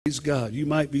Praise God. You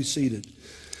might be seated.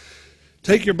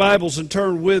 Take your Bibles and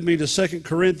turn with me to 2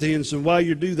 Corinthians. And while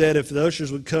you do that, if the ushers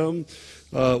would come,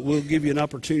 we'll give you an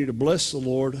opportunity to bless the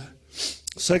Lord.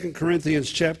 2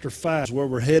 Corinthians chapter 5 is where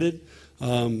we're headed.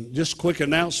 Just quick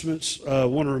announcements. I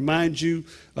want to remind you,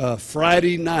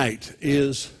 Friday night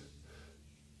is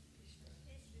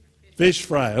fish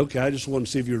fry. Okay, I just want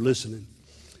to see if you're listening.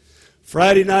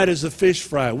 Friday night is the fish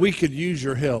fry. We could use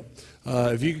your help.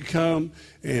 If you could come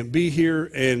and be here,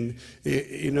 and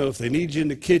if they need you in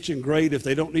the kitchen, great. If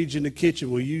they don't need you in the kitchen,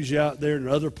 we'll use you out there in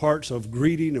other parts of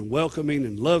greeting and welcoming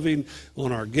and loving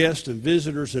on our guests and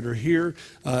visitors that are here.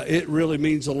 It really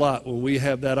means a lot when we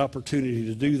have that opportunity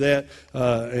to do that.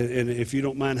 And if you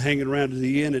don't mind hanging around to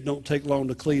the end, it don't take long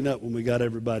to clean up when we got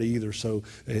everybody either. So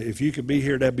if you could be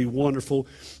here, that'd be wonderful.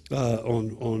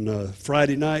 On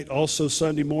Friday night, also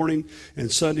Sunday morning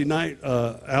and Sunday night,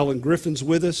 Alan Griffin's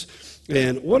with us.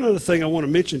 And one other thing I want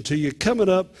to mention to you, coming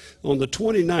up on the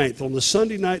 29th, on the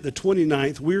Sunday night, the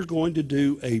 29th, we're going to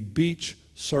do a beach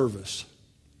service.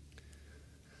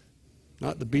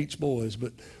 Not the Beach Boys,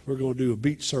 but we're going to do a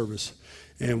beach service.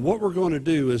 And what we're going to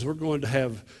do is we're going to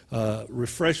have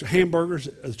hamburgers.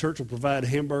 The church will provide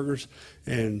hamburgers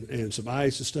and some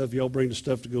ice and stuff. Y'all bring the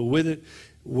stuff to go with it.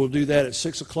 We'll do that at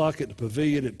 6 o'clock at the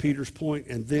pavilion at Peters Point.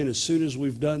 And then as soon as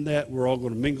we've done that, we're all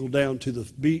going to mingle down to the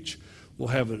beach. We'll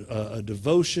have a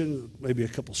devotion, maybe a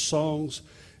couple songs,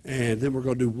 and then we're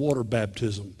going to do water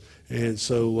baptism. And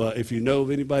so if you know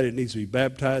of anybody that needs to be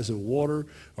baptized in water,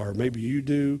 or maybe you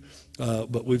do,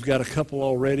 but we've got a couple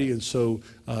already, and so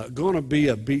going to be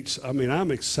a beach. I mean,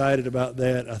 I'm excited about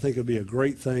that. I think it'll be a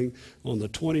great thing on the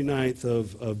 29th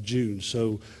of June.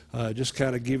 So just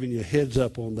kind of giving you a heads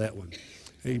up on that one.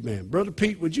 Amen. Brother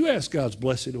Pete, would you ask God's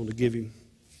blessing on the giving?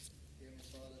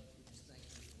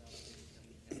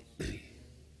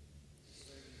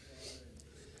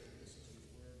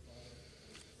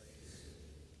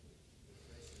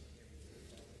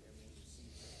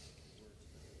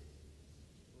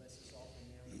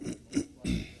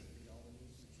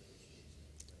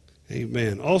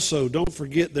 Amen. Also, don't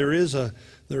forget there is a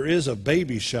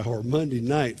baby shower Monday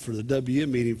night for the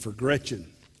WM meeting for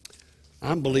Gretchen.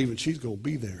 I'm believing she's going to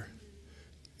be there,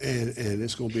 and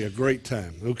it's going to be a great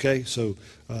time. Okay, so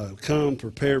come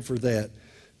prepared for that.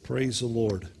 Praise the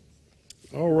Lord.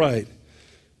 All right.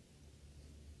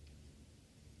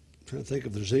 I'm trying to think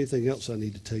if there's anything else I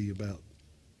need to tell you about.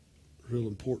 Real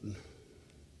important.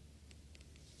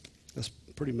 That's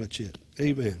pretty much it.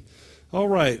 Amen. All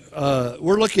right,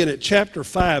 we're looking at chapter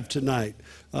 5 tonight.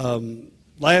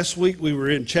 Last week we were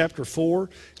in chapter 4,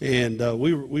 and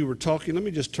we were talking. Let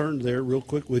me just turn there real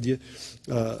quick with you.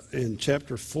 In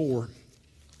chapter 4,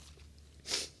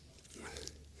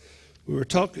 we were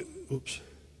talking. Oops,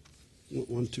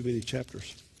 one too many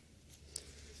chapters.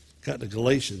 Got to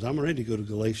Galatians. I'm ready to go to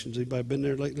Galatians. Anybody been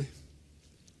there lately?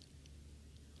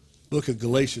 Book of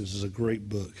Galatians is a great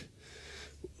book.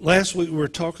 Last week we were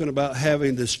talking about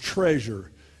having this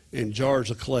treasure in jars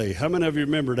of clay. How many of you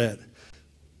remember that?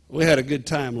 We had a good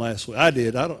time last week. I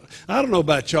did. I don't know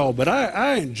about y'all, but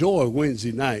I enjoy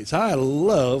Wednesday nights. I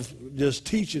love just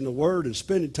teaching the Word and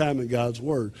spending time in God's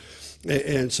Word.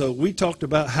 And so we talked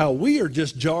about how we are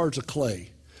just jars of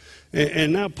clay.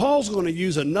 And now Paul's going to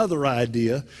use another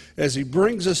idea as he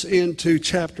brings us into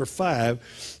chapter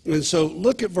 5. And so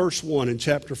look at verse 1 in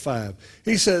chapter 5.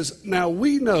 He says, "Now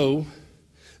we know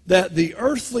that the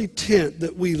earthly tent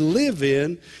that we live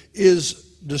in is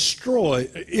destroyed.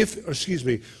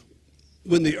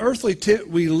 When the earthly tent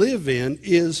we live in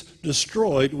is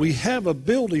destroyed, we have a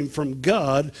building from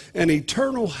God, an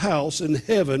eternal house in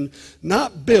heaven,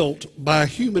 not built by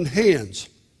human hands.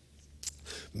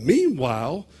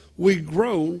 Meanwhile, we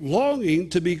groan,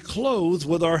 longing to be clothed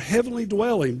with our heavenly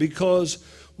dwelling, because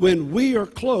when we are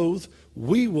clothed,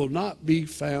 we will not be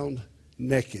found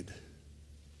naked."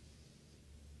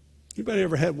 Anybody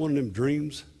ever had one of them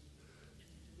dreams?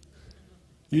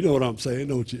 You know what I'm saying,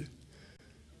 don't you?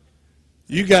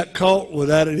 You got caught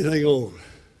without anything on.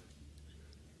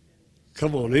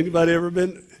 Come on, anybody ever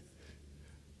been?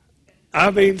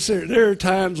 I mean, there are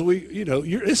times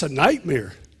it's a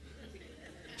nightmare.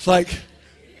 It's like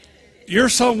you're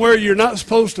somewhere you're not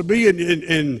supposed to be,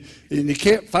 and you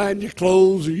can't find your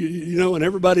clothes, and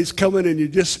everybody's coming, and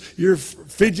you're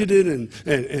fidgeting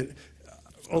and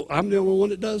oh, I'm the only one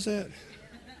that does that?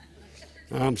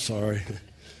 I'm sorry.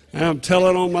 I'm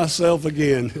telling on myself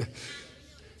again.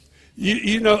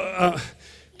 Yeah,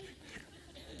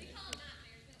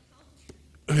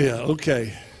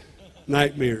 okay.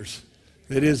 Nightmares.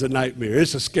 It is a nightmare.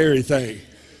 It's a scary thing.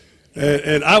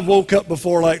 And I woke up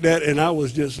before like that, and I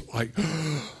was just like,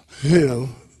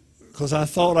 because I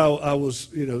thought I was,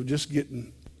 just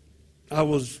getting, I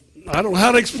don't know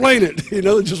how to explain it,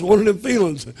 just one of them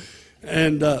feelings.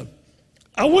 And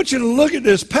I want you to look at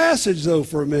this passage, though,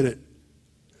 for a minute.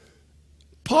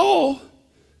 Paul,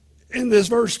 in this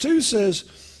verse 2, says,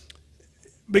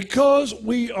 because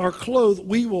we are clothed,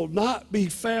 we will not be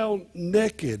found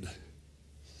naked.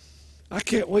 I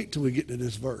can't wait till we get to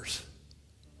this verse.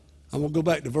 I'm going to go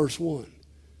back to verse 1.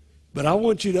 But I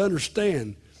want you to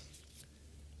understand,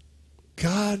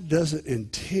 God doesn't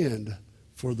intend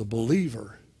for the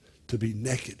believer to be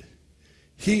naked.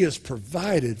 He has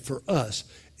provided for us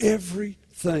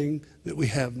everything that we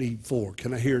have need for.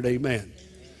 Can I hear it? Amen.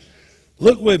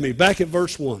 Look with me back at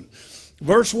verse 1.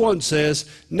 Verse 1 says,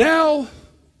 now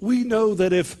we know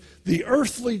that if the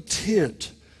earthly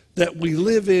tent that we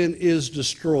live in is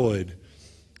destroyed.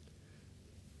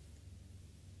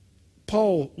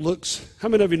 Paul looks, how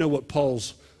many of you know what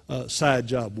Paul's side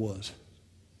job was?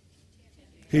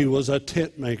 He was a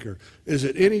tent maker. Is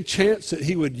it any chance that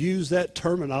he would use that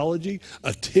terminology,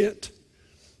 a tent?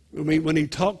 I mean, when he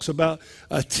talks about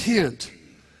a tent,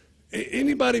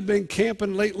 anybody been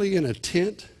camping lately in a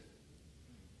tent?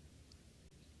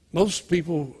 Most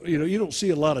people, you don't see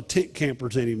a lot of tent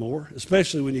campers anymore,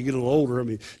 especially when you get a little older. I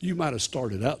mean, you might have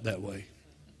started out that way.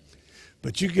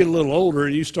 But you get a little older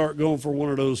and you start going for one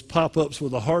of those pop-ups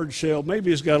with a hard shell.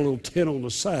 Maybe it's got a little tent on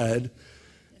the side.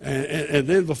 And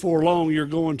then before long, you're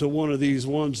going to one of these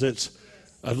ones that's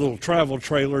a little travel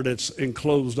trailer that's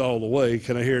enclosed all the way.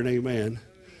 Can I hear an amen?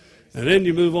 And then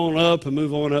you move on up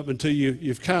until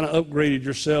you've kind of upgraded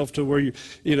yourself to where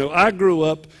I grew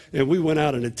up and we went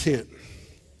out in a tent.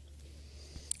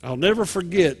 I'll never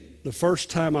forget the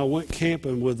first time I went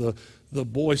camping with the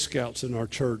Boy Scouts in our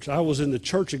church. I was in the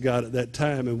Church of God at that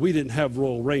time, and we didn't have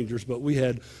Royal Rangers, but we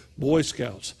had Boy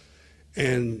Scouts.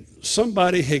 And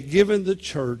somebody had given the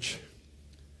church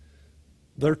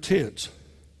their tents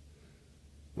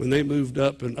when they moved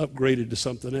up and upgraded to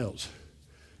something else.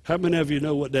 How many of you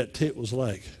know what that tent was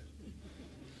like?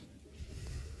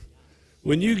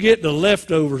 When you get the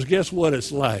leftovers, guess what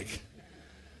it's like?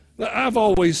 Now, I've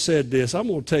always said this. I'm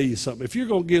going to tell you something. If you're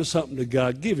going to give something to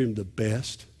God, give him the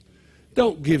best.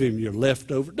 Don't give him your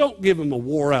leftover. Don't give him a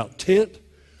wore-out tent.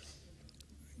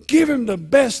 Give him the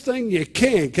best thing you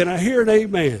can. Can I hear an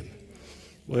amen?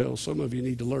 Well, some of you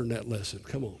need to learn that lesson.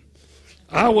 Come on.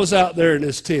 I was out there in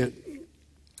this tent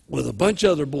with a bunch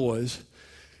of other boys,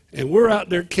 and we're out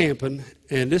there camping,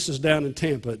 and this is down in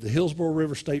Tampa at the Hillsborough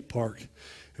River State Park,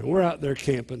 and we're out there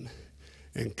camping,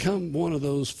 and come one of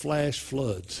those flash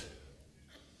floods.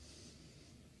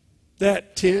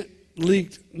 That tent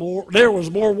leaked more. There was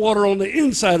more water on the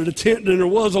inside of the tent than there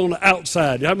was on the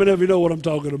outside. How many of you know what I'm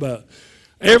talking about?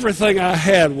 Everything I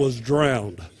had was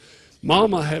drowned.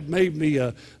 Mama had made me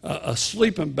a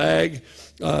sleeping bag.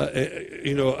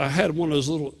 I had one of those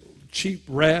little cheap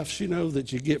rafts,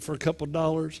 that you get for a couple of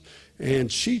dollars.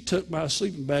 And she took my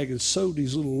sleeping bag and sewed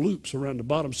these little loops around the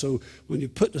bottom. So when you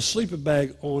put the sleeping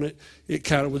bag on it, it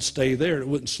kind of would stay there. And it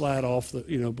wouldn't slide off,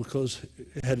 because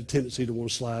it had a tendency to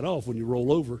want to slide off when you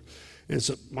roll over. And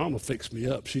so Mama fixed me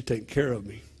up. She taken care of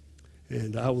me.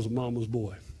 And I was a mama's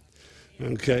boy.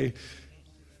 Okay.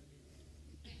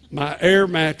 My air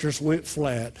mattress went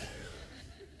flat.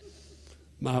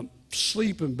 My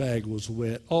sleeping bag was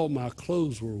wet. All my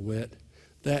clothes were wet.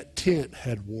 That tent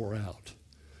had wore out.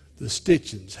 The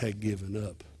stitchings had given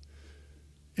up.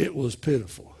 It was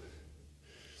pitiful.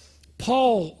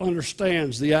 Paul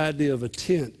understands the idea of a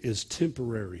tent is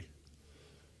temporary.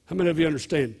 How many of you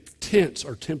understand tents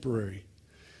are temporary?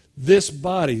 This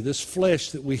body, this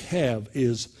flesh that we have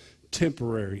is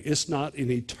temporary. It's not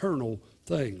an eternal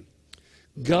thing.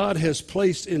 God has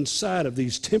placed inside of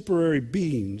these temporary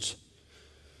beings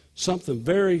something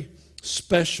very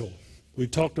special. We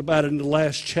talked about it in the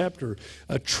last chapter,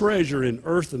 a treasure in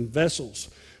earthen vessels.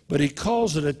 But he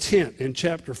calls it a tent in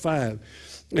chapter 5.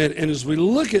 And as we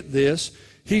look at this,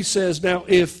 he says, now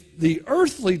if the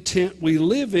earthly tent we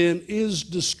live in is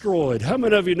destroyed, how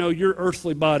many of you know your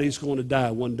earthly body is going to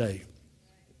die one day?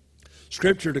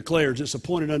 Scripture declares it's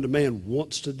appointed unto man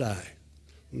once to die.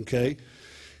 Okay?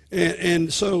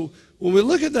 And so when we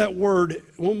look at that word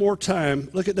one more time,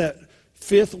 look at that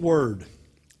fifth word.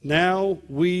 Now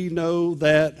we know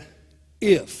that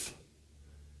if.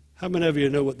 How many of you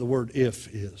know what the word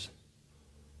if is?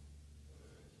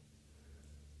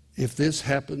 If this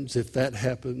happens, if that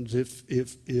happens, if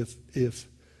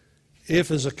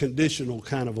is a conditional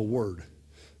kind of a word.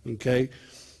 Okay?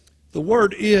 The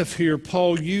word if here,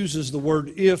 Paul uses the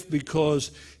word if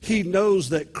because he knows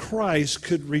that Christ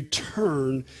could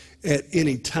return at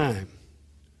any time.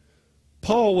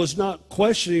 Paul was not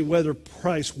questioning whether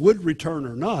Christ would return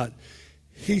or not.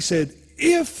 He said,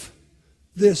 if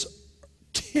this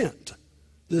tent,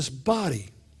 this body,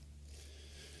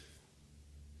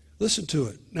 listen to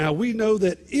it. Now we know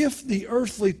that if the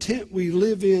earthly tent we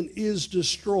live in is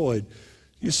destroyed,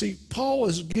 you see, Paul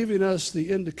is giving us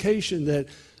the indication that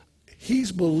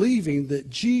he's believing that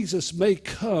Jesus may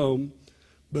come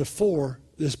before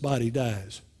this body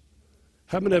dies.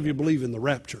 How many of you believe in the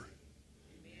rapture?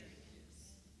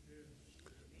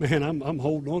 Man, I'm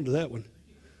holding on to that one.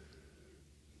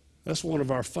 That's one of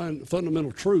our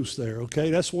fundamental truths there, okay?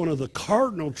 That's one of the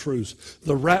cardinal truths,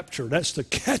 the rapture. That's the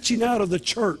catching out of the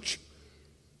church,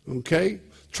 okay?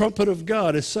 Trumpet of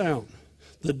God is sound.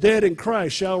 The dead in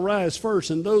Christ shall rise first,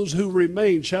 and those who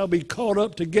remain shall be caught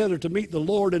up together to meet the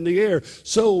Lord in the air.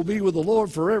 So will be with the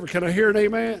Lord forever. Can I hear an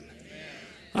amen? Amen.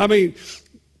 I mean,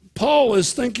 Paul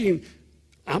is thinking,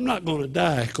 I'm not going to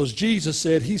die because Jesus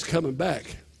said he's coming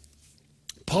back.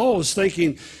 Paul is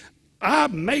thinking, I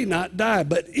may not die,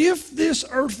 but if this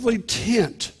earthly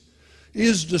tent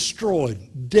is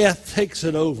destroyed, death takes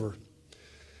it over.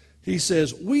 He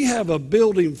says, we have a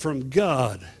building from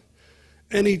God,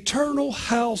 an eternal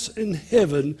house in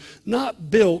heaven, not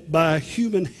built by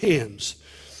human hands.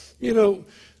 You know,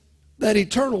 that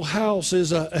eternal house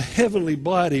is a heavenly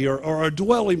body or a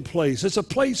dwelling place. It's a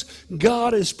place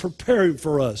God is preparing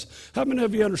for us. How many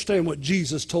of you understand what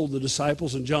Jesus told the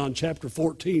disciples in John chapter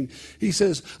 14? He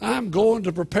says, I'm going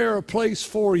to prepare a place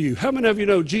for you. How many of you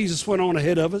know Jesus went on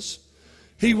ahead of us?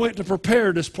 He went to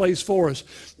prepare this place for us.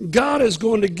 God is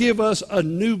going to give us a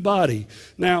new body.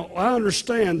 Now, I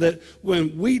understand that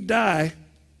when we die,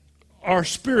 our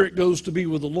spirit goes to be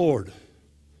with the Lord.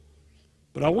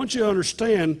 But I want you to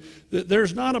understand that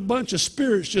there's not a bunch of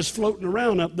spirits just floating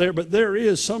around up there, but there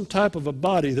is some type of a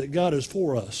body that God is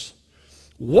for us.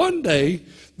 One day,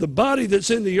 the body that's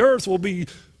in the earth will be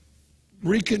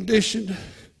reconditioned,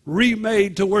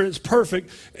 remade to where it's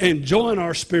perfect, and join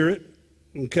our spirit,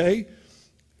 okay?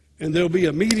 And there'll be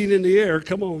a meeting in the air,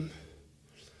 come on.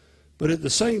 But at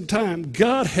the same time,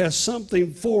 God has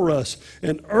something for us.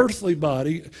 An earthly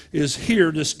body is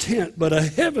here, this tent, but a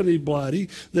heavenly body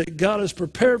that God has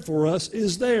prepared for us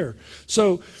is there.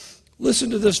 So listen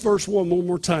to this verse one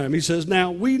more time. He says, now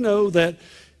we know that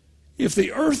if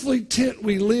the earthly tent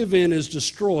we live in is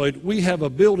destroyed, we have a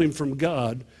building from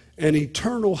God, an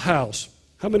eternal house.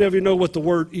 How many of you know what the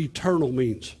word eternal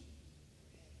means?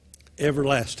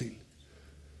 Everlasting.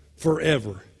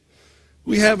 Forever.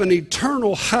 We have an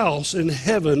eternal house in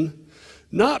heaven,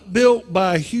 not built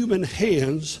by human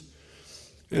hands.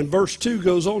 And verse 2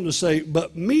 goes on to say,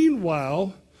 but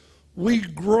meanwhile, we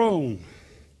groan,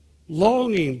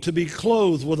 longing to be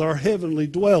clothed with our heavenly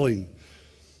dwelling.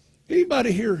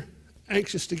 Anybody here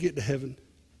anxious to get to heaven?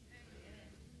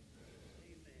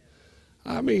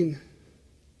 I mean,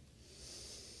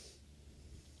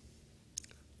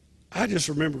 I just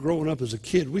remember growing up as a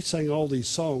kid, we sang all these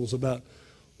songs about,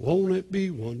 won't it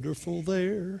be wonderful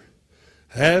there,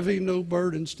 having no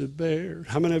burdens to bear.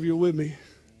 How many of you are with me?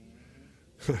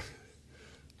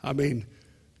 I mean,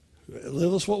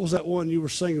 Lillis, what was that one you were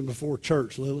singing before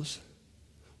church, Lillis?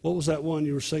 What was that one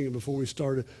you were singing before we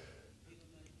started?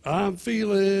 I'm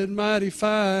feeling mighty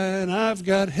fine. I've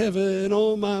got heaven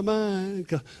on my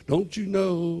mind. Don't you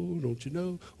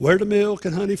know where the milk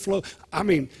and honey flow? I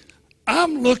mean,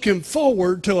 I'm looking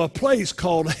forward to a place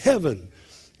called heaven.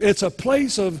 It's a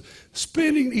place of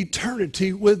spending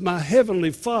eternity with my Heavenly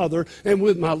Father and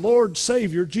with my Lord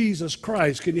Savior, Jesus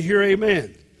Christ. Can you hear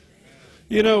amen?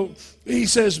 You know, he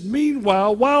says,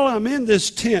 meanwhile, while I'm in this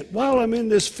tent, while I'm in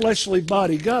this fleshly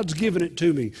body, God's given it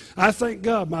to me. I thank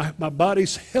God my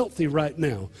body's healthy right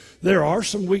now. There are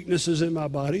some weaknesses in my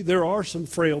body. There are some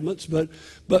frailments,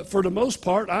 but for the most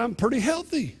part, I'm pretty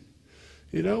healthy.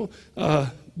 You know,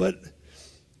 but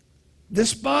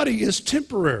this body is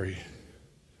temporary.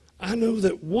 I know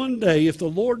that one day, if the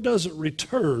Lord doesn't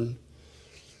return,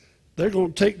 they're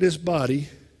going to take this body,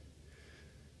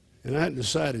 and I haven't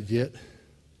decided yet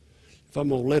if I'm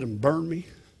going to let them burn me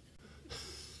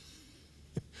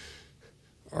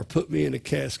or put me in a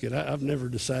casket. I've never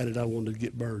decided I wanted to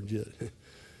get burned yet.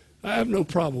 I have no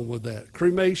problem with that.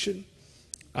 Cremation,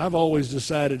 I've always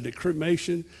decided that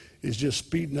cremation is just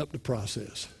speeding up the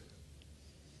process.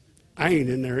 I ain't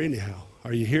in there anyhow.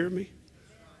 Are you hearing me?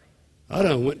 I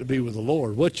done went to be with the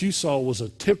Lord. What you saw was a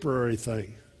temporary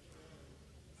thing.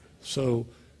 So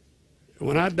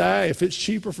when I die, if it's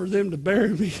cheaper for them to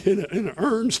bury me in an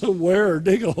urn somewhere or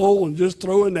dig a hole and just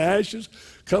throw in the ashes,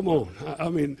 come on. I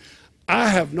mean, I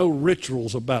have no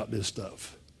rituals about this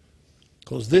stuff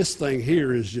because this thing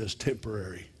here is just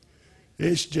temporary.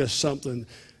 It's just something.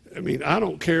 I mean, I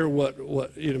don't care what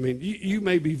you know. I mean, you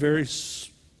may be very.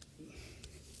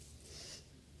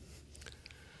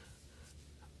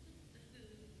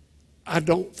 I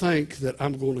don't think that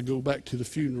I'm going to go back to the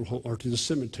funeral home or to the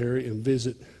cemetery and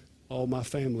visit all my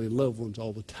family and loved ones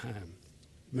all the time.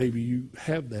 Maybe you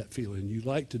have that feeling. You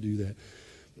like to do that.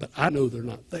 But I know they're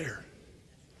not there.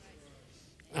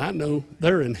 I know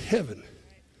they're in heaven.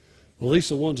 Well, at least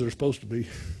the ones that are supposed to be.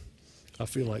 I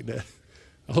feel like that.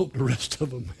 I hope the rest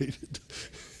of them made it.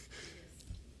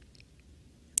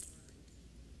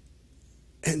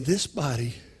 And this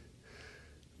body,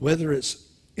 whether it's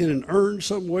in an urn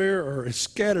somewhere or it's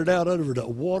scattered out over the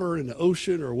water in the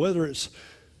ocean, or whether it's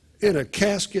in a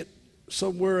casket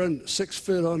somewhere 6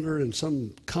 feet under in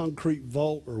some concrete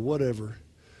vault or whatever,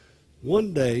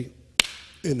 one day,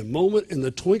 in the moment, in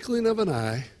the twinkling of an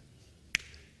eye,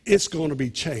 it's going to be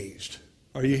changed.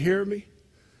 Are you hearing me?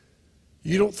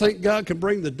 You don't think God can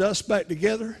bring the dust back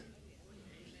together?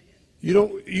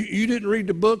 You didn't read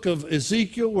the book of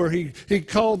Ezekiel where he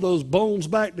called those bones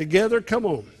back together? Come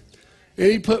on.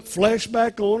 And he put flesh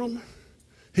back on them.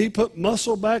 He put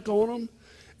muscle back on them.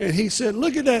 And he said,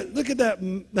 look at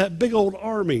that big old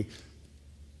army.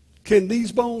 Can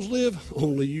these bones live?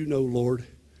 Only you know, Lord.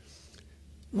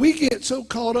 We get so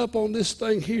caught up on this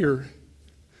thing here.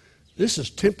 This is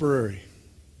temporary.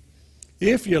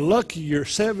 If you're lucky, you're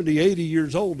 70, 80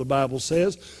 years old, the Bible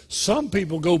says. Some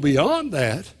people go beyond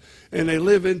that, and they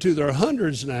live into their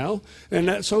hundreds now, and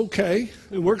that's okay.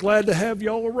 And we're glad to have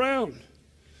y'all around.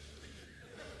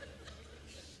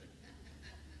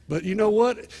 But you know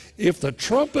what? If the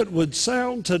trumpet would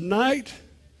sound tonight,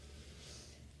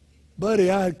 buddy,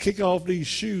 I'd kick off these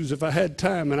shoes if I had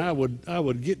time, and I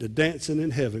would get to dancing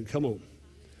in heaven. Come on.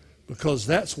 Because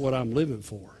that's what I'm living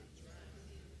for.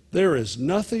 There is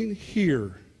nothing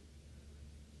here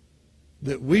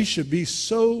that we should be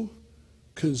so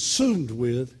consumed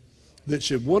with that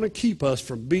should want to keep us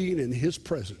from being in His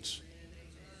presence.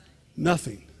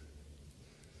 Nothing.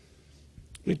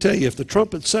 Let me tell you, if the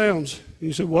trumpet sounds, and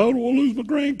you say, well, I don't want to lose my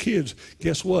grandkids.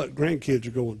 Guess what? Grandkids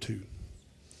are going to.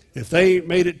 If they ain't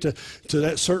made it to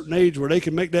that certain age where they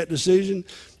can make that decision,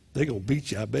 they're going to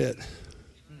beat you, I bet.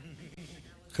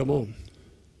 Come on.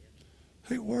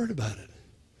 I ain't worried about it.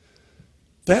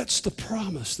 That's the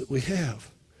promise that we have.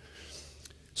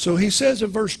 So he says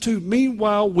in verse 2,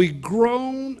 meanwhile we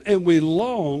groan and we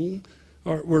long,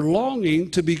 or we're longing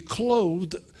to be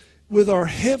clothed with our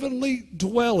heavenly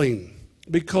dwelling,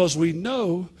 because we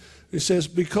know, it says,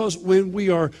 because when we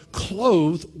are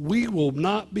clothed, we will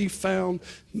not be found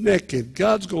naked.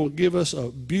 God's going to give us a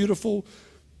beautiful,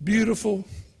 beautiful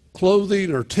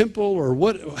clothing or temple or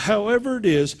however it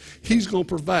is, He's going to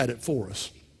provide it for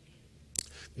us.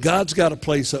 God's got a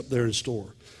place up there in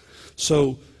store.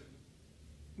 So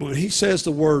when he says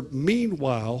the word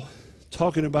meanwhile,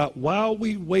 talking about while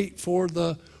we wait for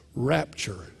the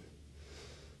rapture.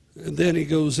 And then he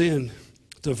goes in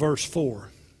to verse 4.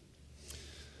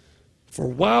 For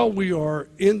while we are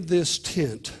in this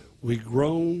tent, we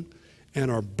groan and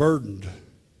are burdened,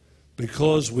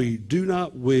 because we do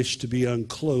not wish to be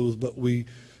unclothed,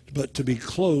 but to be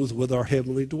clothed with our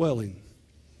heavenly dwelling.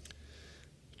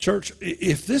 Church,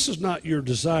 if this is not your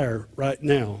desire right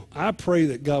now, I pray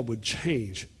that God would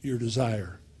change your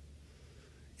desire.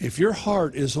 If your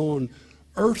heart is on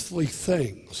earthly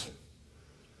things,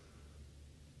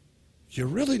 you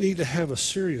really need to have a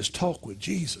serious talk with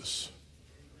Jesus.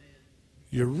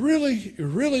 You really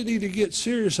need to get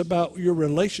serious about your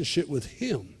relationship with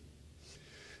Him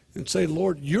and say,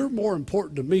 Lord, you're more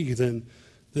important to me than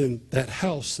that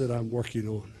house that I'm working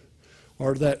on,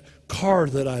 or that car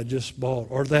that I just bought,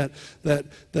 or that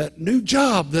new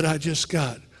job that I just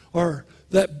got, or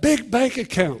that big bank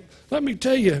account. Let me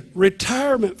tell you,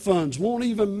 retirement funds won't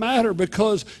even matter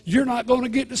because you're not going to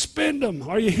get to spend them.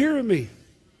 Are you hearing me?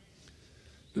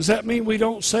 Does that mean we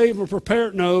don't save or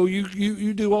prepare? No,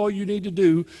 you do all you need to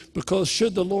do, because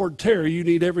should the Lord tarry, you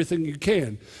need everything you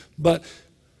can. But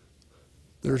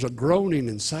there's a groaning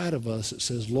inside of us that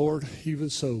says, Lord, even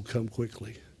so, come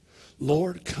quickly.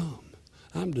 Lord, come.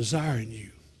 I'm desiring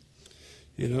you.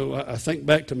 You know, I think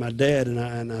back to my dad, and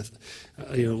I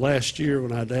last year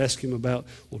when I'd ask him about,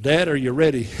 well, Dad, are you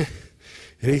ready?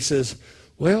 And he says,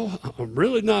 well, I'm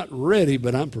really not ready,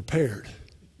 but I'm prepared.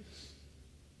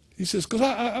 He says, because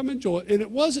I'm enjoying it. And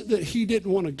it wasn't that he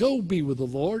didn't want to go be with the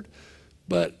Lord,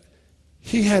 but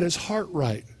he had his heart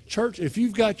right. Church, if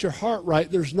you've got your heart right,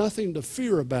 there's nothing to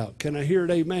fear about. Can I hear it?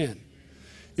 Amen.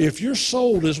 If your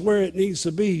soul is where it needs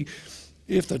to be,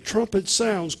 If the trumpet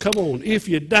sounds, come on. If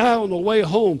you die on the way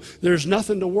home, there's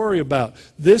nothing to worry about.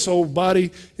 This old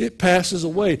body, it passes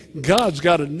away. God's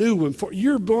got a new one for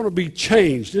you. You're going to be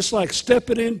changed. It's like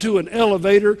stepping into an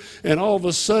elevator and all of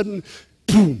a sudden,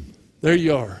 boom, there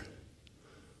you are.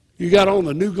 You got on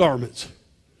the new garments.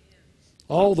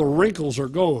 All the wrinkles are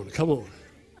gone. Come on.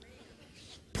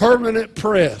 Permanent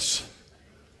press.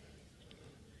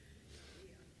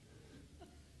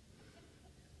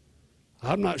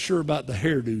 I'm not sure about the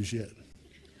hairdos yet.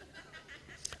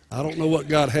 I don't know what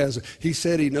God has. He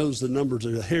said he knows the numbers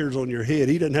of the hairs on your head.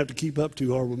 He doesn't have to keep up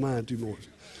too hard with mine too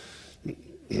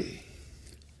much.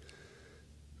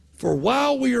 For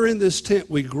while we are in this tent,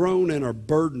 we groan and are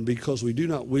burdened because we do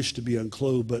not wish to be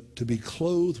unclothed, but to be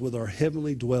clothed with our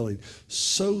heavenly dwelling,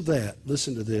 so that,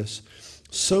 listen to this,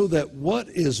 so that what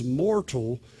is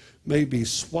mortal may be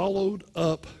swallowed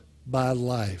up by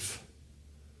life.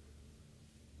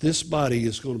 This body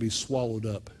is going to be swallowed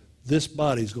up. This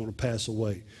body is going to pass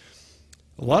away.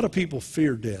 A lot of people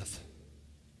fear death.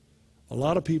 A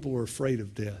lot of people are afraid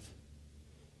of death.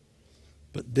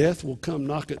 But death will come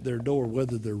knock at their door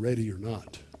whether they're ready or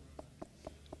not.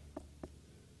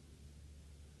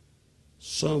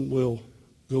 Some will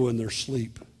go in their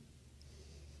sleep.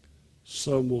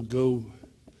 Some will go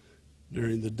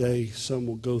during the day. Some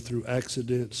will go through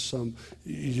accidents. Some,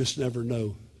 you just never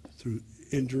know, through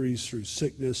injuries, through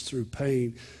sickness, through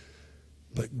pain.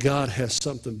 But God has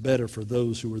something better for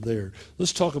those who are there.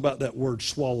 Let's talk about that word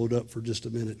swallowed up for just a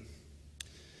minute.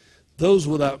 Those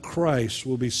without Christ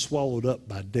will be swallowed up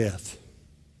by death.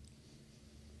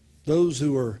 Those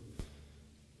who are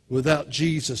without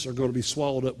Jesus are going to be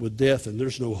swallowed up with death, and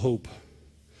there's no hope.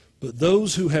 But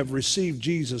those who have received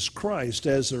Jesus Christ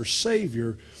as their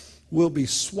Savior will be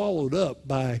swallowed up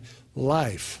by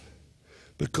life.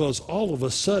 Because all of a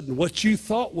sudden, what you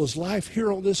thought was life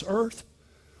here on this earth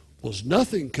was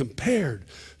nothing compared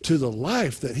to the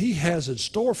life that He has in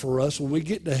store for us when we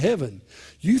get to heaven.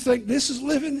 You think this is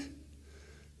living?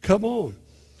 Come on.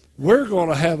 We're going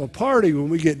to have a party when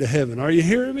we get to heaven. Are you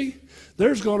hearing me?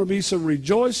 There's going to be some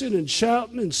rejoicing and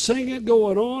shouting and singing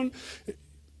going on.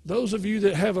 Those of you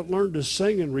that haven't learned to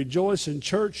sing and rejoice in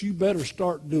church, you better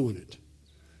start doing it.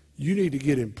 You need to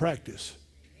get in practice.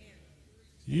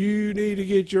 You need to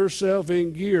get yourself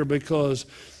in gear because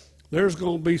there's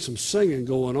going to be some singing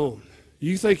going on.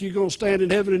 You think you're going to stand in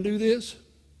heaven and do this?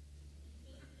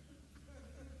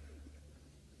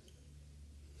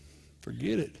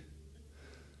 Forget it.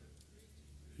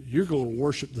 You're going to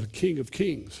worship the King of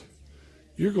Kings.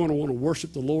 You're going to want to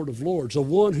worship the Lord of Lords, the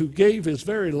one who gave His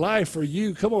very life for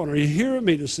you. Come on, are you hearing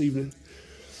me this evening?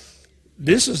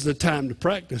 This is the time to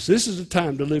practice. This is the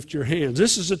time to lift your hands.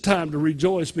 This is the time to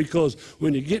rejoice because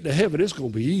when you get to heaven, it's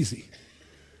going to be easy.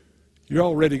 You're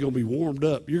already going to be warmed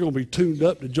up. You're going to be tuned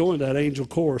up to join that angel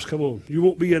chorus. Come on. You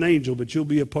won't be an angel, but you'll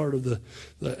be a part of the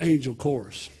angel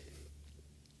chorus.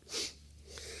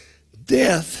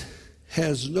 Death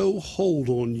has no hold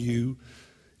on you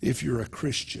if you're a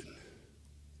Christian.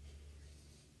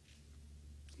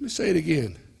 Let me say it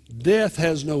again. Death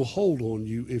has no hold on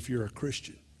you if you're a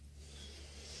Christian.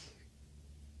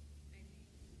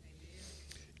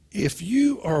 If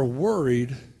you are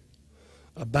worried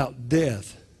about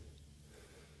death,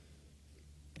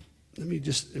 let me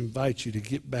just invite you to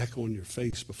get back on your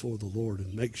face before the Lord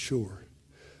and make sure.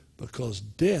 Because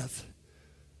death,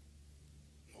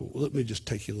 well, let me just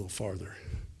take you a little farther.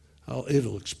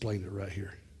 It'll explain it right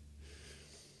here.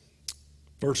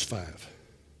 Verse 5.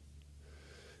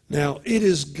 Now, it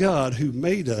is God who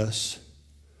made us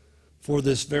for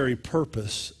this very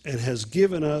purpose and has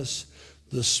given us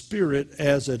the Spirit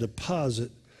as a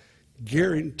deposit,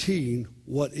 guaranteeing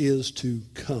what is to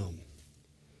come.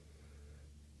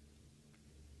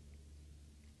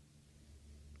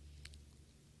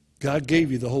 God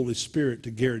gave you the Holy Spirit to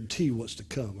guarantee what's to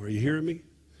come. Are you hearing me?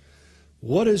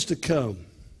 What is to come?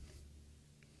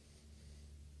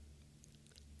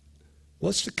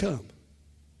 What's to come?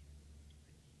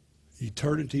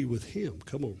 Eternity with Him.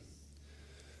 Come on.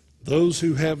 Those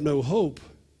who have no hope,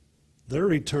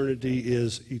 their eternity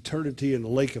is eternity in the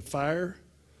lake of fire.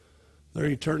 Their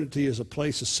eternity is a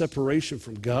place of separation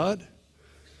from God.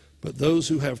 But those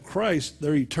who have Christ,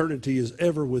 their eternity is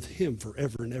ever with Him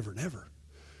forever and ever and ever.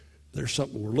 There's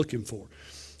something we're looking for.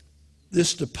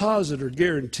 This deposit or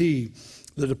guarantee,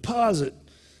 the deposit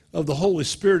of the Holy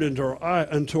Spirit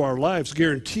into our lives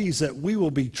guarantees that we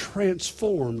will be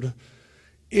transformed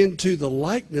into the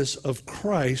likeness of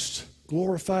Christ's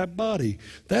glorified body.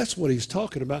 That's what he's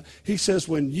talking about. He says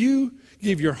when you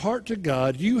give your heart to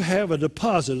God, you have a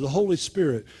deposit of the Holy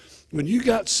Spirit When you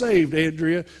got saved,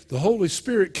 Andrea, the Holy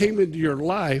Spirit came into your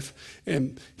life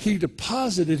and he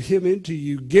deposited him into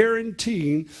you,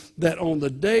 guaranteeing that on the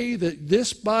day that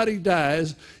this body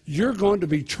dies, you're going to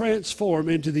be transformed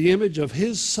into the image of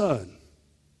his Son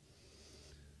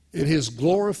in his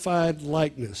glorified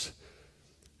likeness.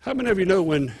 How many of you know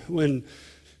when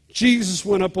Jesus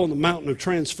went up on the mountain of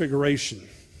transfiguration,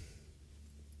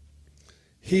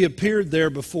 he appeared there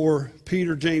before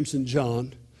Peter, James, and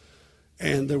John,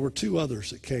 and there were two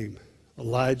others that came,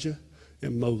 Elijah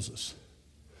and Moses.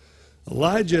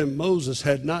 Elijah and Moses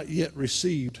had not yet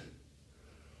received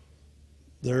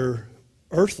their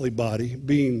earthly body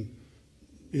being,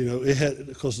 it had,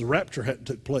 because the rapture hadn't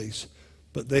took place,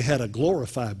 but they had a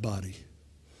glorified body.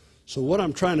 So what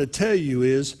I'm trying to tell you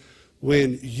is,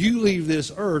 when you leave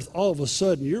this earth, all of a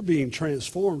sudden you're being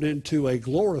transformed into a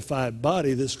glorified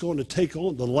body that's going to take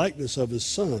on the likeness of his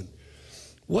Son.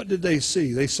 What did they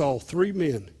see? They saw three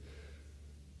men.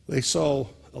 They saw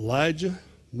Elijah,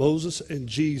 Moses, and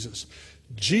Jesus.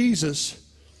 Jesus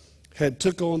had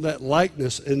took on that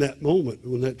likeness in that moment,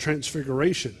 in that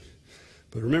transfiguration.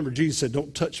 But remember, Jesus said,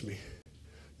 don't touch me.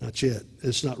 Not yet.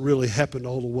 It's not really happened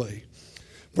all the way.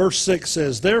 Verse 6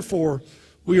 says, therefore,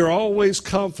 we are always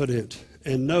confident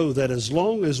and know that as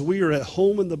long as we are at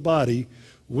home in the body,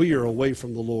 we are away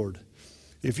from the Lord.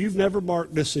 If you've never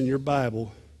marked this in your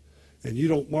Bible, and you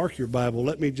don't mark your Bible,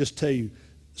 let me just tell you,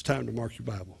 it's time to mark your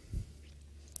Bible.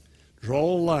 Draw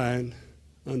a line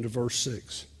under verse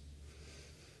 6.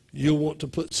 You'll want to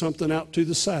put something out to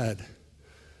the side,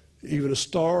 even a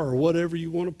star or whatever you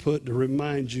want to put to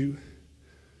remind you.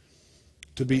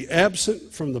 To be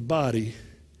absent from the body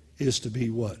is to be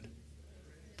what?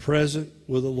 Present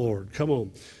with the Lord. Come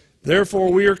on.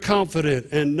 Therefore, we are confident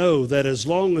and know that as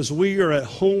long as we are at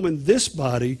home in this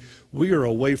body, we are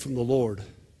away from the Lord.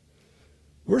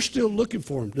 We're still looking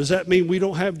for him. Does that mean we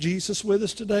don't have Jesus with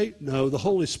us today? No, the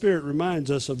Holy Spirit reminds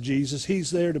us of Jesus.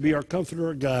 He's there to be our comforter,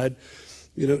 our guide.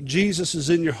 Jesus is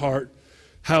in your heart.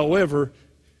 However,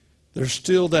 there's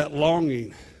still that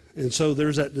longing. And so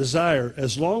there's that desire.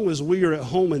 As long as we are at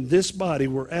home in this body,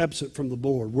 we're absent from the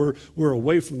Lord. We're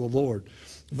away from the Lord.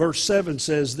 Verse 7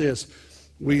 says this,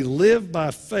 we live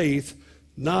by faith,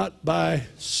 not by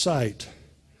sight.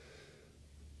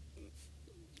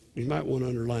 You might want to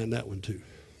underline that one too.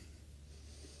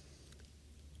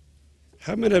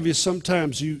 How many of you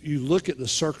sometimes you look at the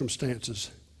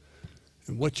circumstances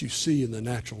and what you see in the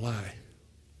natural eye,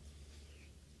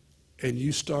 and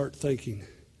you start thinking,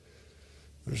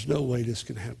 there's no way this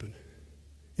can happen.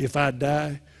 If I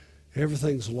die,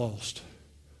 everything's lost.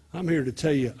 I'm here to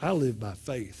tell you, I live by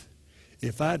faith.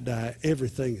 If I die,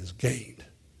 everything is gained.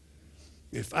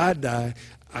 If I die,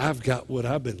 I've got what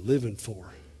I've been living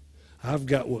for. I've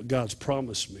got what God's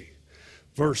promised me.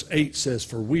 Verse 8 says,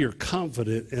 for we are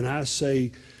confident, and I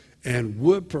say, and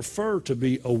would prefer to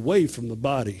be away from the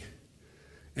body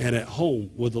and at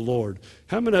home with the Lord.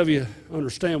 How many of you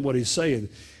understand what he's saying?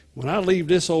 When I leave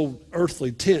this old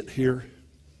earthly tent here,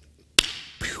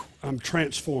 I'm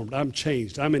transformed. I'm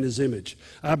changed. I'm in his image.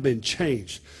 I've been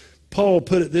changed. Paul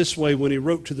put it this way when he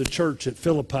wrote to the church at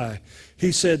Philippi.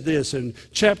 He said this in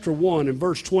chapter 1 and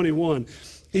verse 21.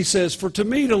 He says, for to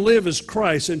me to live is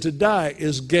Christ and to die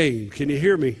is gain. Can you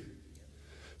hear me?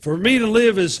 For me to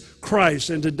live is Christ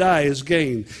and to die is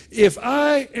gain. If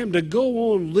I am to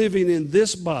go on living in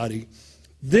this body,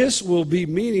 this will be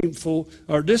meaningful,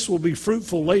 or this will be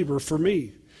fruitful labor for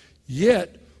me.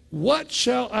 Yet, what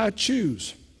shall I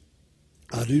choose?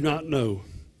 I do not know.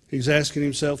 He's asking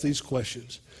himself these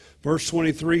questions. Verse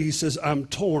 23, he says, I'm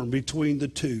torn between the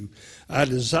two. I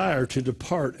desire to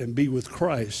depart and be with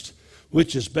Christ,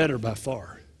 which is better by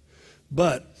far.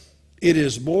 But it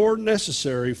is more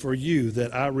necessary for you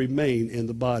that I remain in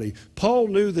the body. Paul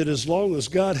knew that as long as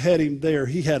God had him there,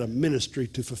 he had a ministry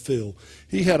to fulfill.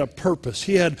 He had a purpose.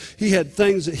 He had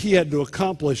things that he had to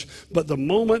accomplish. But the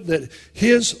moment that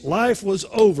his life was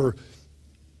over,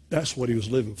 that's what he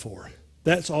was living for.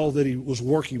 That's all that he was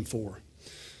working for.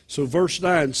 So verse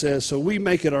 9 says, so we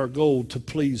make it our goal to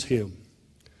please him.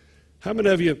 How many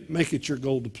of you make it your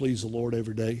goal to please the Lord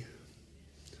every day?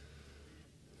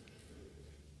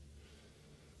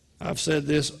 I've said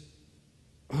this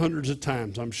hundreds of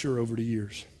times, I'm sure, over the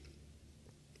years.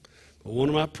 But one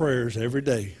of my prayers every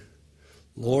day,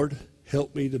 Lord,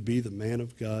 help me to be the man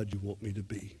of God you want me to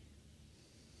be.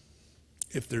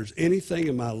 If there's anything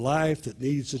in my life that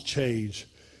needs to change,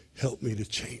 help me to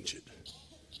change it.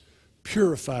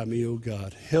 Purify me, oh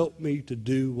God. Help me to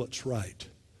do what's right.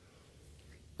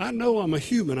 I know I'm a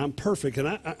human. I'm perfect,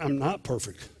 and I'm not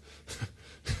perfect.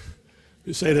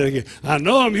 You say that again. I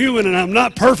know I'm human and I'm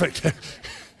not perfect.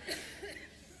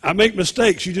 I make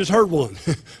mistakes. You just heard one.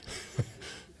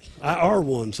 I are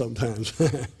one sometimes.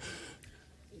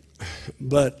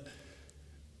 But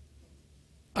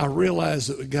I realize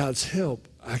that with God's help,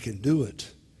 I can do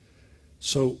it.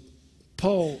 So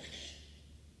Paul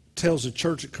tells the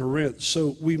church at Corinth,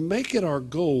 so we make it our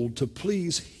goal to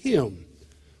please him.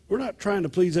 We're not trying to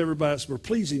please everybody else. We're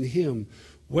pleasing him,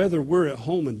 whether we're at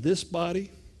home in this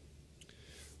body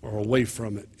or away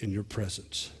from it in your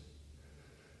presence.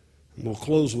 And we'll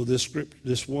close with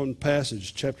this one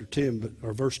passage, chapter 10,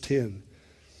 or verse 10.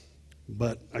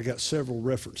 But I got several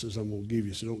references I'm going to give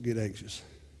you, so don't get anxious.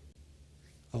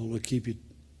 I'll only keep you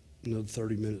another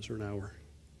 30 minutes or an hour.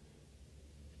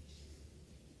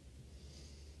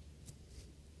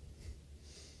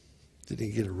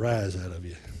 Didn't get a rise out of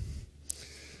you.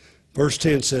 Verse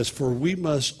 10 says, for we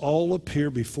must all appear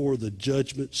before the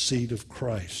judgment seat of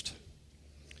Christ.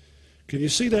 Can you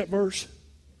see that verse?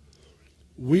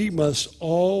 We must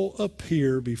all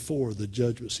appear before the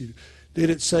judgment seat. Did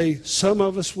it say some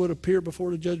of us would appear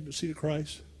before the judgment seat of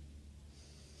Christ?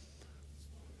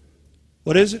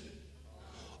 What is it?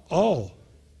 All.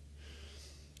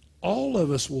 All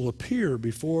of us will appear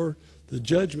before the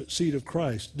judgment seat of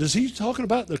Christ. Does he talking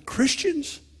about the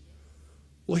Christians?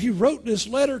 Well, he wrote this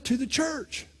letter to the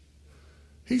church.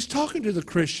 He's talking to the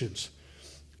Christians.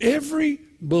 Every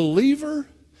believer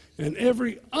and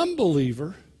every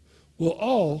unbeliever will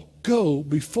all go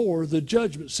before the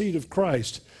judgment seat of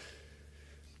Christ.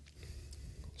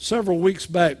 Several weeks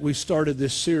back, we started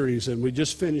this series, and we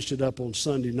just finished it up on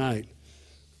Sunday night,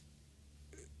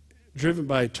 Driven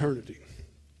by Eternity.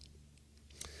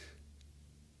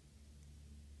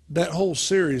 That whole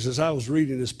series, as I was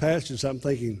reading this passage, I'm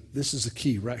thinking, this is the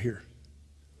key right here.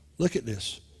 Look at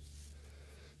this.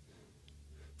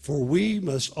 For we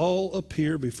must all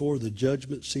appear before the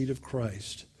judgment seat of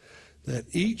Christ, that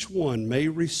each one may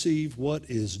receive what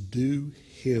is due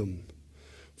him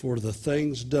for the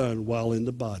things done while in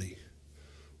the body,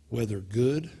 whether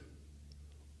good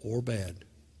or bad.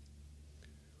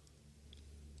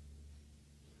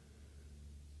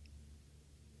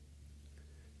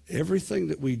 Everything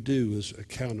that we do is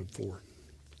accounted for.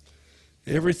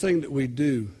 Everything that we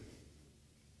do,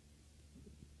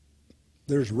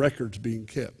 there's records being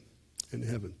kept in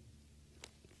heaven.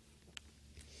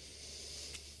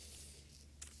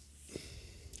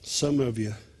 Some of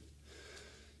you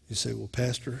say, well,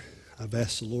 Pastor, I've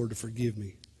asked the Lord to forgive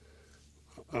me.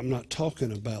 I'm not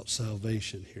talking about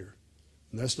salvation here.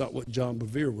 And that's not what John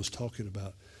Bevere was talking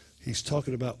about. He's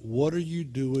talking about what are you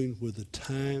doing with the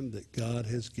time that God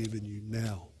has given you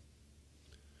now.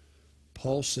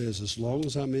 Paul says, as long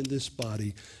as I'm in this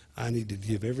body, I need to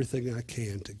give everything I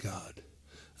can to God.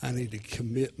 I need to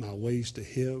commit my ways to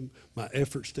him, my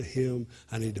efforts to him.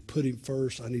 I need to put him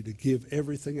first. I need to give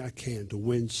everything I can to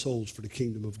win souls for the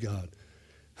kingdom of God.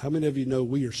 How many of you know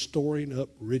we are storing up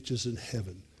riches in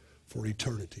heaven for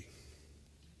eternity?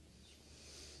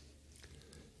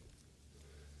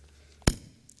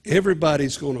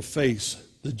 Everybody's going to face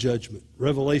the judgment.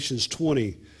 Revelations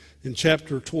 20, in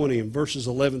chapter 20, in verses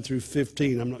 11 through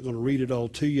 15. I'm not going to read it all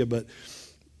to you, but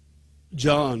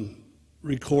John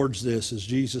records this as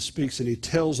Jesus speaks, and he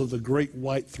tells of the great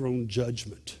white throne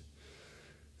judgment.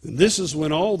 And this is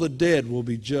when all the dead will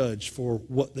be judged for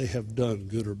what they have done,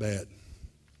 good or bad.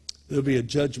 There'll be a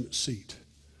judgment seat.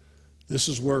 This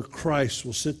is where Christ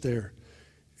will sit there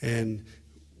and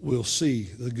we'll see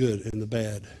the good and the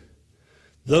bad.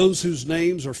 Those whose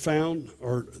names are found,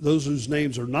 or those whose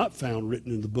names are not found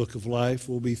written in the book of life,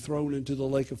 will be thrown into the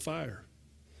lake of fire.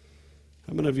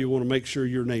 How many of you want to make sure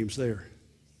your name's there?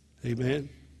 Amen.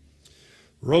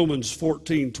 Romans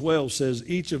 14:12 says,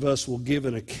 each of us will give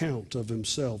an account of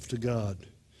himself to God.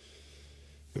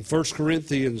 In 1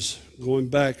 Corinthians, going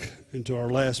back into our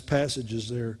last passages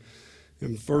there,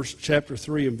 in chapter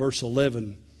 3 and verse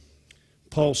 11,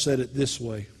 Paul said it this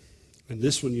way, and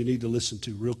this one you need to listen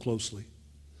to real closely.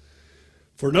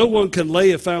 For no one can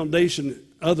lay a foundation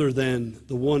other than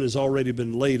the one has already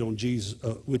been laid on Jesus,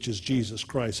 which is Jesus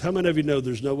Christ. How many of you know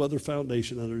there's no other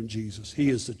foundation other than Jesus? He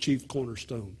is the chief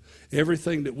cornerstone.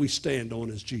 Everything that we stand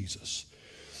on is Jesus.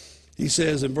 He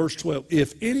says in verse 12,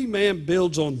 if any man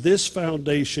builds on this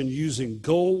foundation using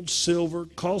gold, silver,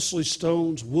 costly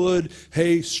stones, wood,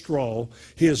 hay, straw,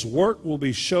 his work will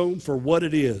be shown for what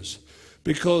it is,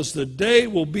 because the day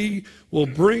will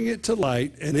bring it to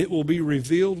light, and it will be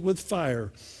revealed with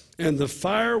fire, and the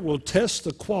fire will test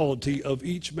the quality of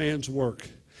each man's work.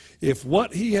 If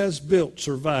what he has built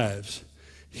survives,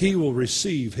 he will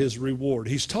receive his reward.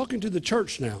 He's talking to the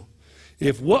church now.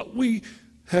 If what we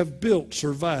have built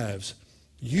survives,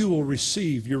 you will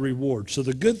receive your reward. So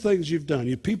the good things you've done,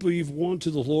 you people you've won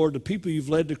to the Lord, the people you've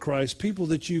led to Christ, people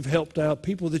that you've helped out,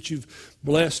 people that you've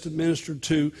blessed and ministered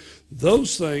to,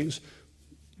 those things,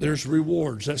 there's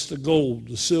rewards. That's the gold,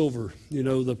 the silver,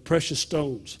 the precious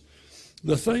stones.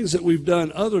 The things that we've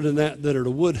done other than that are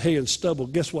the wood, hay, and stubble,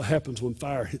 guess what happens when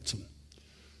fire hits them?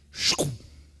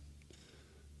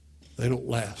 They don't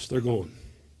last. They're gone.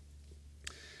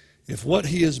 If what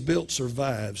he has built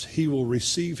survives, he will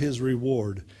receive his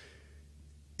reward.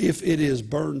 If it is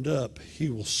burned up, he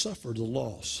will suffer the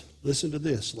loss. Listen to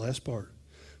this, last part.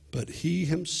 But he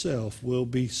himself will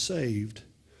be saved,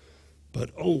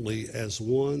 but only as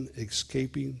one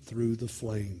escaping through the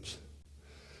flames.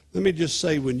 Let me just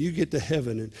say, when you get to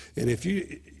heaven, and if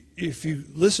you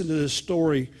listen to this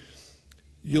story,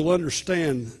 you'll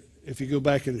understand if you go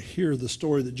back and hear the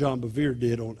story that John Bevere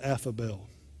did on Affabel,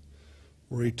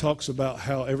 where he talks about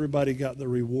how everybody got the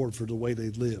reward for the way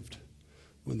they lived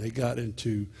when they got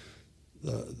into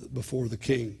before the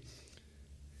king.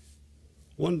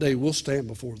 One day we'll stand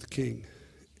before the king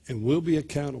and we'll be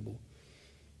accountable.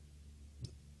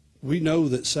 We know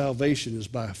that salvation is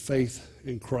by faith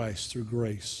in Christ through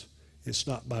grace. It's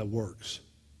not by works.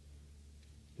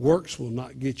 Works will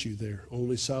not get you there.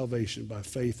 Only salvation by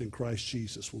faith in Christ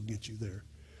Jesus will get you there.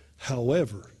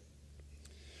 However,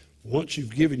 once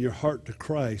you've given your heart to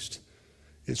Christ,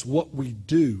 it's what we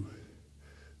do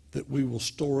that we will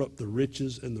store up the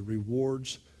riches and the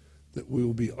rewards that we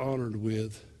will be honored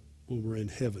with when we're in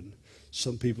heaven.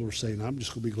 Some people are saying, I'm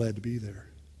just going to be glad to be there.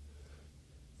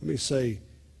 Let me say,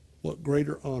 what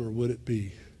greater honor would it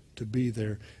be to be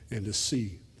there and to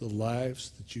see the lives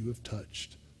that you have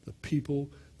touched, the people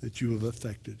that you have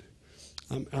affected.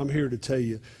 I'm here to tell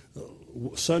you,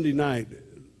 Sunday night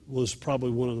was probably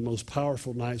one of the most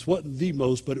powerful nights. Wasn't the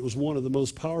most, but it was one of the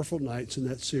most powerful nights in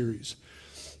that series,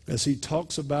 as he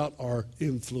talks about our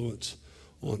influence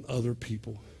on other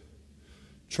people.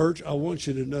 Church, I want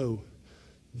you to know,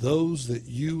 those that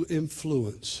you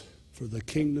influence for the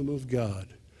kingdom of God,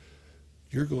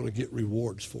 you're going to get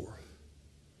rewards for.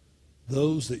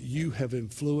 Those that you have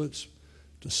influenced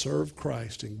to serve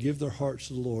Christ and give their hearts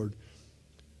to the Lord,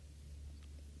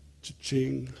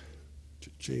 cha-ching,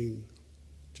 cha-ching,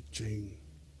 cha-ching,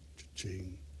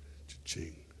 cha-ching,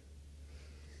 cha-ching.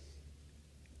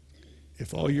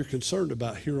 If all you're concerned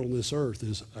about here on this earth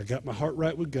is, I got my heart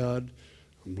right with God,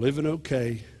 I'm living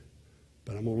okay,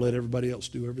 but I'm going to let everybody else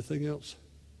do everything else,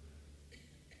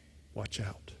 watch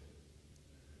out.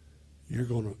 You're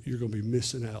going to be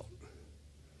missing out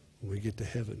when we get to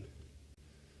heaven.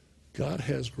 God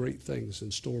has great things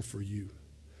in store for you.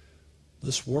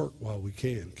 Let's work while we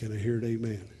can. Can I hear it?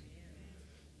 Amen.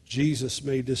 Jesus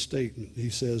made this statement. He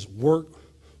says, work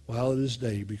while it is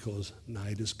day because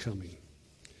night is coming.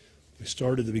 We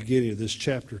started the beginning of this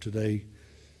chapter today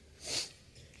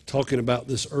talking about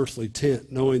this earthly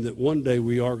tent, knowing that one day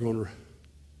we are going to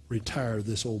retire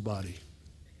this old body.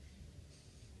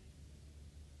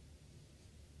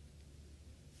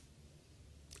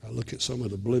 I look at some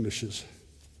of the blemishes,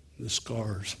 the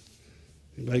scars.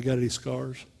 Anybody got any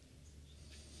scars?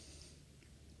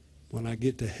 When I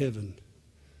get to heaven,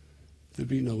 there'll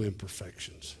be no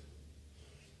imperfections.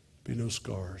 There'll be no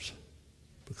scars.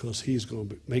 Because he's going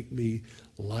to make me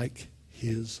like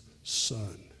his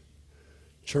son.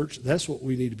 Church, that's what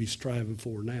we need to be striving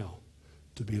for now,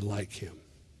 to be like him.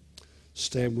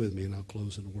 Stand with me and I'll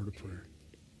close in a word of prayer.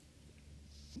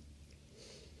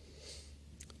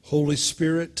 Holy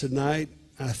Spirit, tonight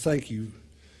I thank you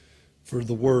for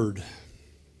the word.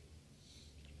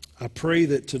 I pray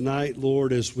that tonight,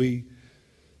 Lord, as we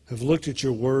have looked at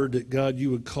your word, that God, you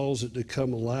would cause it to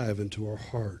come alive into our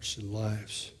hearts and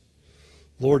lives.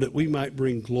 Lord, that we might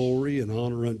bring glory and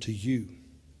honor unto you.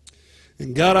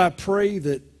 And God, I pray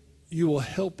that you will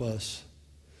help us,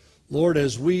 Lord,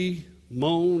 as we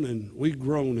moan and we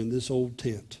groan in this old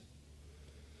tent.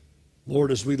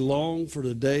 Lord, as we long for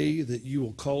the day that you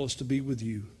will call us to be with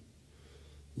you.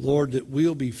 Lord, that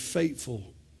we'll be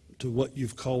faithful to what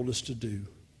you've called us to do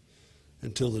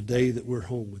until the day that we're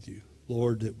home with you.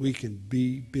 Lord, that we can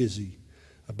be busy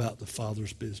about the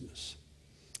Father's business.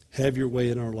 Have your way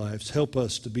in our lives. Help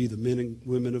us to be the men and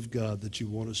women of God that you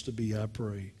want us to be, I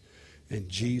pray. In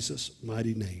Jesus'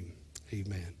 mighty name,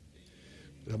 amen.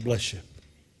 God bless you.